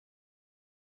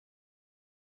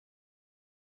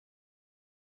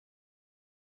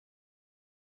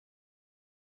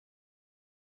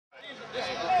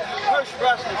Hirsch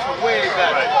wrestlers from way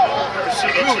back. Right.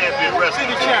 City champion wrestling.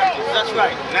 City champions, that's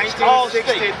right.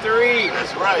 1963.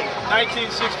 That's right.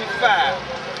 1965.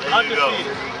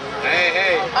 Undefeated.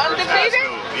 Hey. Undefeated?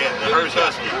 Yeah, the Hirsch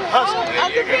Huskies.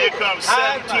 Here comes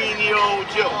 17-year-old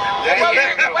Joe. What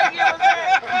year was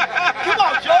that? Come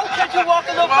on, Joe. Can't you walk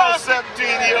a little Come on, faster?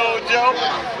 17-year-old Joe.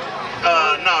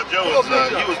 No, Joe was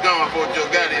he was gone before Joe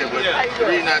got here, but the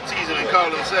reason I tease him and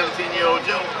call him 17-year-old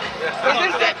Joe.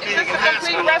 Is this the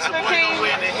complete wrestling team?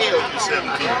 Where in the hell you 17?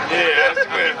 Yeah, that's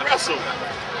good. Wrestle.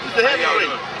 He's the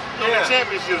heavyweight. The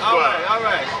championship squad. All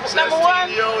right. Number one?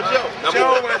 17-year-old Joe.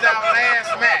 Joe was our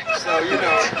last match, so you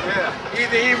know,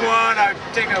 either he won or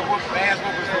take a ass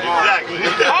whooping from all. Exactly.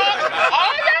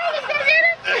 All y'all was gonna get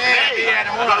it?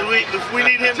 If we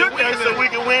need him to win, so we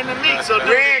can win the meet. So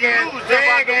Greg if you lose, jump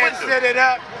out the had window. set it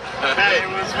up. It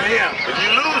was for him. If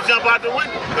you lose, jump out the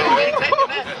window. So we ain't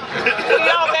taking that.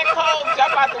 Y'all that cold,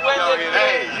 jump out the window.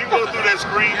 Hey, you go through that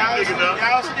screen big enough.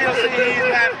 Y'all still see he's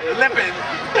not limping.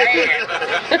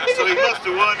 So he must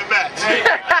have won the match.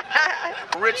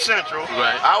 Rich Central.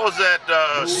 Right. I was at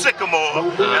Sycamore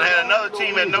and had another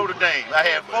team at Notre Dame. I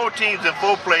had 4 teams in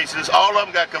 4 places. All of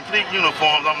them got complete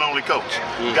uniforms. I'm the only coach.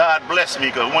 God bless me,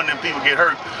 because when them people get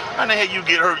hurt, how the hell you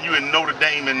get hurt? You in Notre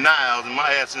Dame and Niles and my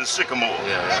ass in Sycamore.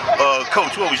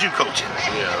 Coach, what was you coaching?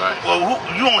 Yeah, right. Well,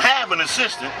 you don't have an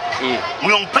assistant. We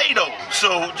don't pay those.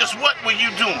 So just what were you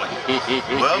doing?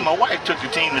 Well, my wife took the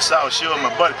team to South Shore. I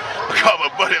called my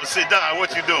buddy up and said, Don,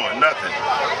 what you doing? Nothing.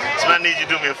 So I need you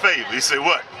to do me a favor. He said,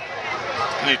 what?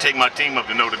 You need to take my team up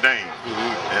to Notre Dame.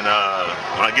 And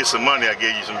when I get some money, I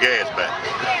give you some gas back.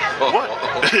 What?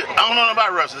 I don't know nothing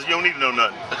about wrestlers. You don't need to know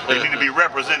nothing. They need to be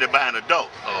represented by an adult.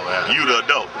 You the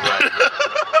adult.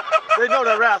 They know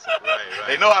they wrestle.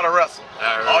 They know how to wrestle.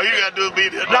 All you got to do is be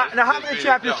the adult. Now, how many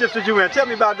championships did you win? Tell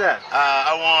me about that.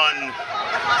 I won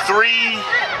 3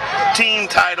 team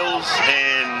titles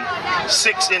and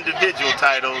 6 individual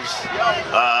titles.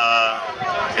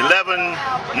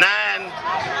 9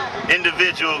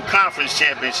 individual conference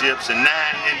championships and 9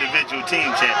 individual team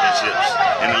championships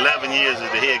in 11 years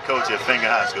as the head coach at Finger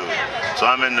High School. So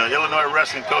I'm in the Illinois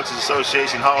Wrestling Coaches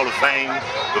Association Hall of Fame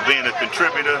for being a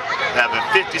contributor, having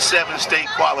 57 state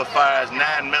qualifiers, 9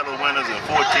 medal winners, and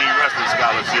 14 wrestling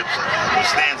scholarships, which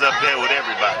stands up there with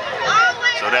everybody.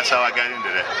 So that's how I got into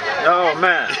that. Oh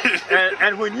man!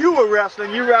 and when you were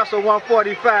wrestling, you wrestled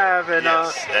 145 and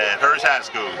yes, at Hirsch High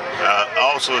School,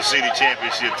 also a city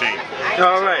championship team.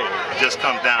 All right. It just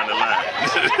comes down the line.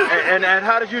 and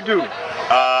how did you do?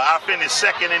 I finished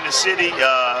 2nd in the city.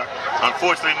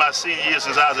 Unfortunately, my senior year,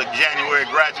 since I was a January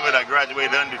graduate, I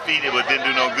graduated undefeated, but didn't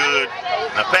do no good.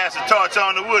 I passed the torch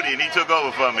on to Woody, and he took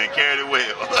over for me and carried it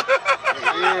well.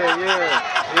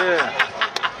 Yeah.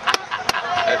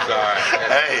 That's all right.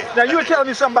 Hey. Now you were telling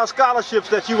me something about scholarships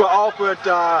that you were offered,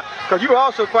 because you were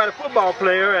also quite a football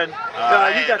player, and I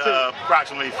you had got to.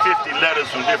 approximately 50 letters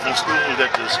from different schools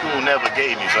that the school never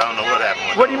gave me, so I don't know what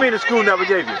happened. What do you mean the school never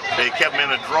gave you? They kept me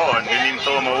in a drawer and didn't even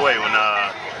throw them away. When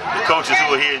the coaches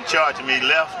who were here in charge of me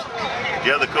left,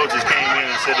 the other coaches came in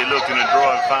and said they looked in the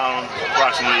drawer and found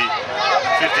approximately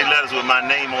 50 letters with my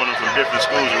name on them from different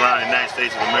schools around the United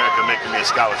States of America, making me a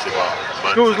scholarship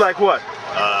offer. Schools like what?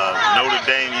 Notre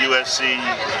Dame, USC,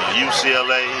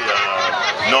 UCLA,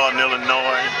 Northern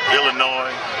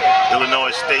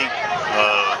Illinois State.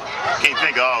 Can't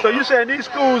think of all. So you're saying these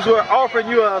schools were offering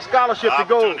you a scholarship to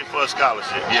go? Opportunity for a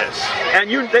scholarship, yes. And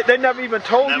they never even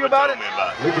told you about it? Never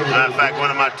told me about it. Matter of fact,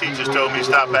 one of my teachers told me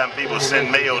stop having people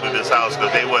send mail to this house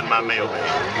because they wasn't my mailman.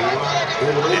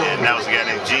 And that was a guy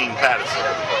named Gene Patterson.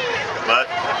 But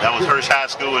that was Hirsch High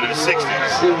School in the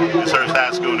 60s. It's Hirsch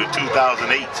High School in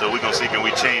 2008, so we're going to see can we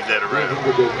change that around.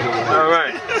 All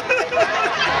right.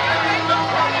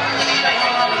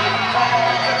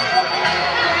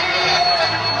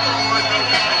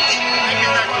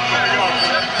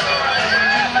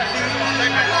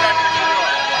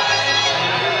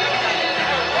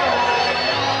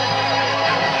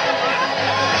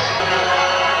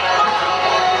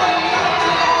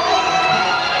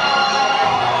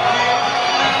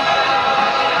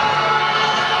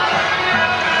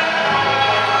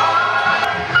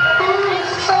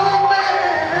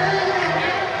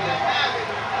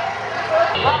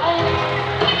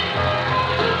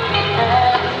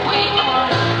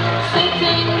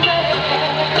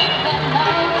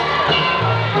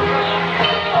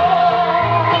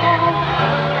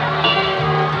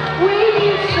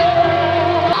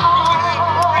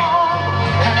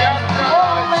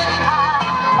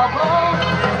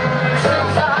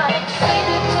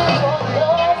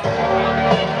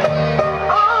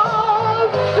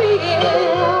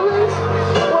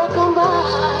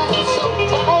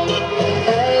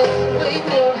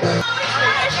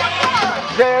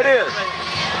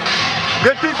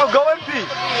 Good people, go in peace.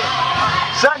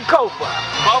 Sankofa.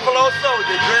 Buffalo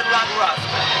Soldier, Dreadlock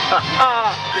Rasta.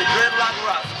 The Dreadlock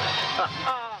Rasta.